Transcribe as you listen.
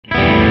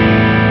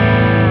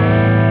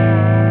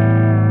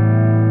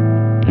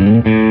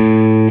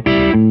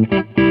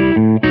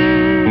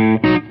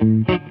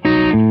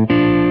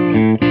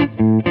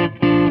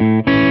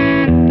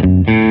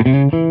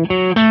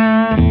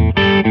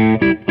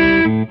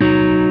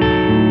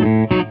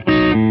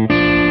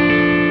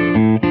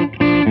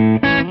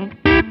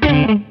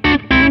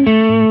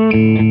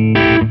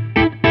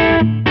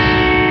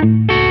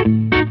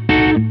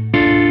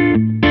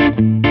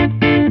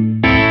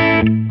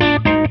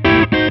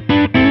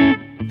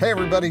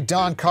everybody,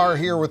 Don Carr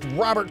here with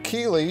Robert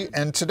Keeley,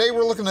 and today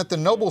we're looking at the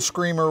Noble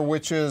Screamer,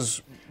 which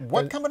is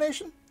what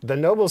combination? The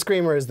Noble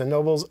Screamer is the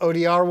Noble's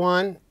ODR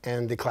one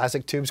and the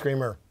classic Tube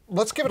Screamer.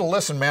 Let's give it a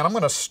listen, man. I'm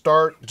going to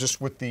start just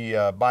with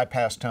the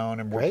bypass tone,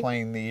 and we're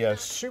playing the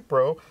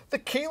Supro, the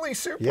Keeley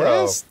Supro.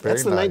 Yes, Very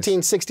that's the nice.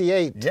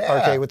 1968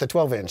 arcade with the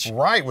 12-inch.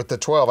 Right, with the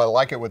 12. I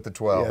like it with the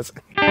 12. Yes.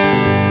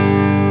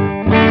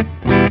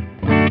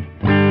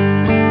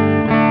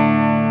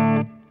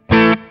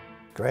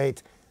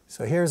 Great.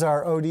 So here's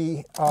our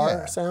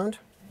ODR sound.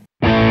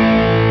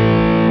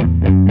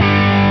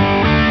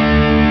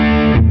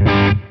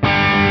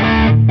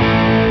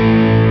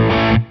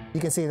 You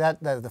can see that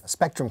the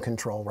spectrum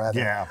control,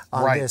 rather,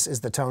 on this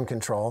is the tone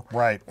control.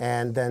 Right.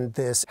 And then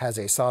this has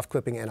a soft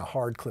clipping and a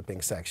hard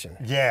clipping section.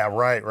 Yeah,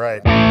 right.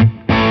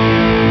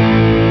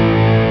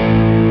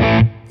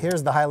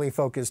 Here's the highly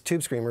focused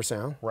Tube Screamer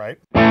sound. Right.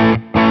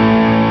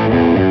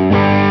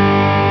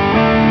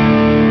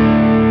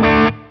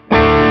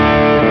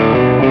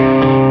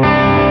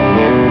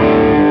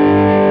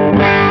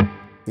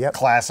 Yep.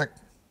 Classic.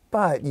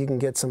 But you can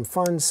get some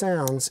fun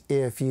sounds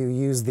if you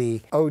use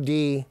the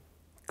OD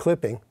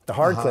clipping, the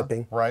hard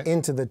clipping,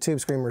 into the Tube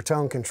Screamer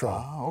tone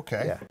control. Oh,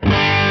 okay. Yeah.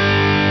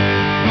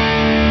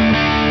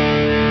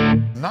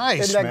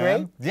 Nice, Isn't that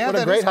man. great? Yeah, what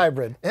a great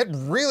hybrid. It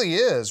really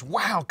is.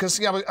 Wow, because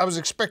I was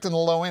expecting the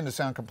low end to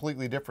sound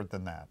completely different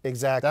than that.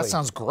 Exactly. That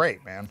sounds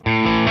great, man.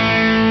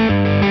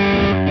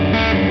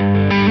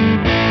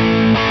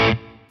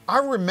 I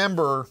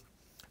remember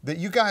that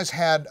you guys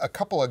had a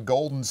couple of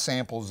golden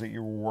samples that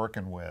you were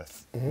working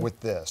with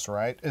this,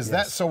 right? Is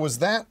that so? Was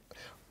that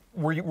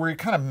were you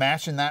kind of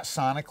matching that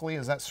sonically?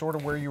 Is that sort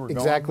of where you were going?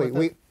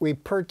 Exactly. We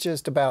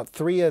purchased about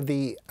 3 of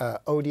the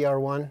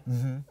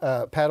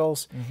ODR1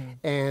 pedals,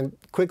 and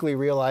quickly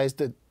realized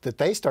that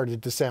they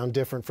started to sound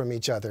different from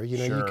each other. You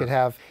know, you could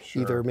have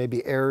either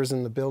maybe errors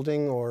in the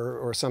building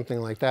or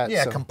something like that.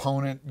 Yeah, so,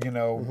 component,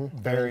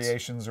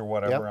 variations or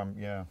whatever.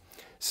 Yeah.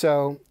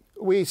 So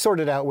we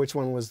sorted out which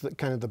one was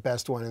kind of the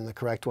best one and the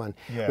correct one.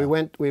 Yeah.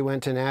 We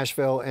went to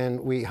Nashville and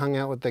we hung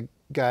out with the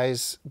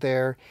guys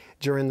there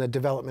during the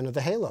development of the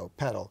Halo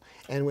pedal,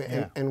 and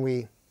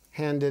we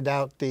handed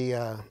out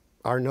the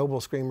our Noble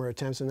Screamer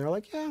attempts, and they're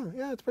like,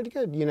 yeah, it's pretty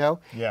good,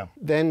 Yeah.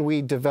 Then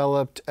we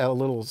developed a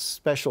little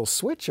special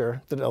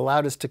switcher that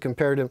allowed us to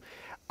compare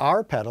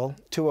our pedal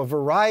to a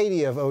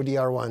variety of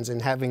ODR ones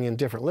and having in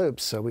different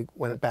loops. So we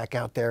went back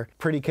out there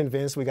pretty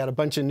convinced. We got a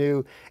bunch of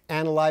new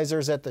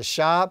analyzers at the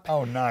shop.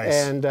 Oh, nice.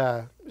 And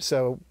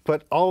so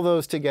put all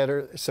those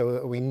together so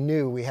that we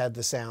knew we had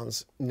the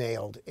sounds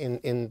nailed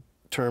in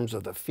terms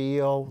of the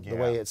feel, the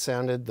way it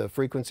sounded, the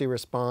frequency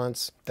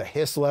response, the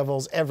hiss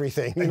levels,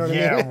 everything. You know what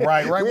I mean?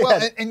 Right.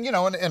 Well,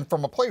 and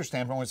from a player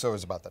standpoint, so it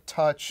was about the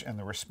touch and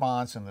the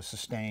response and the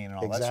sustain and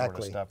all that sort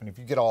of stuff. And if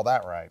you get all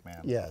that right,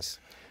 man. Yes.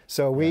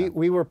 So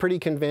we were pretty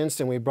convinced,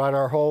 and we brought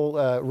our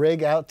whole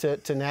rig out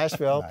to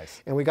Nashville,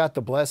 and we got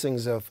the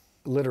blessings of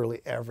literally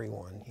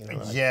everyone.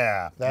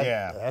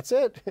 That's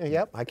it.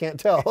 Yep, I can't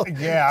tell.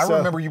 Yeah, I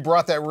remember you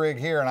brought that rig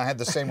here, and I had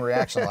the same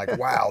reaction, like,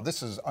 wow,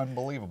 this is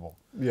unbelievable.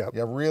 Yeah,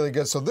 really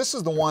good. So this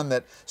is the one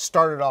that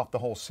started off the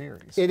whole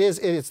series. It is.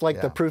 It's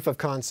like the proof of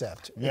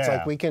concept. It's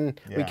like we can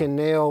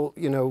nail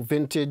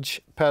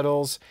vintage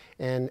pedals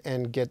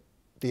and get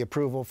the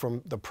approval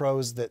from the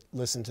pros that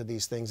listen to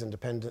these things and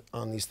depend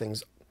on these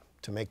things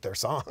to make their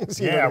songs.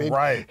 You know what I mean?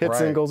 Right. Hit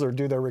singles or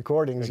do their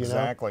recordings.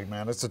 Exactly,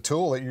 man. It's a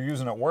tool that you're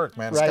using at work,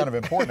 man. It's kind of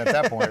important at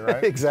that point,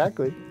 right?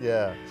 Exactly.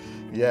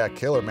 Yeah,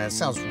 killer, man. It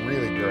sounds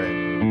really great.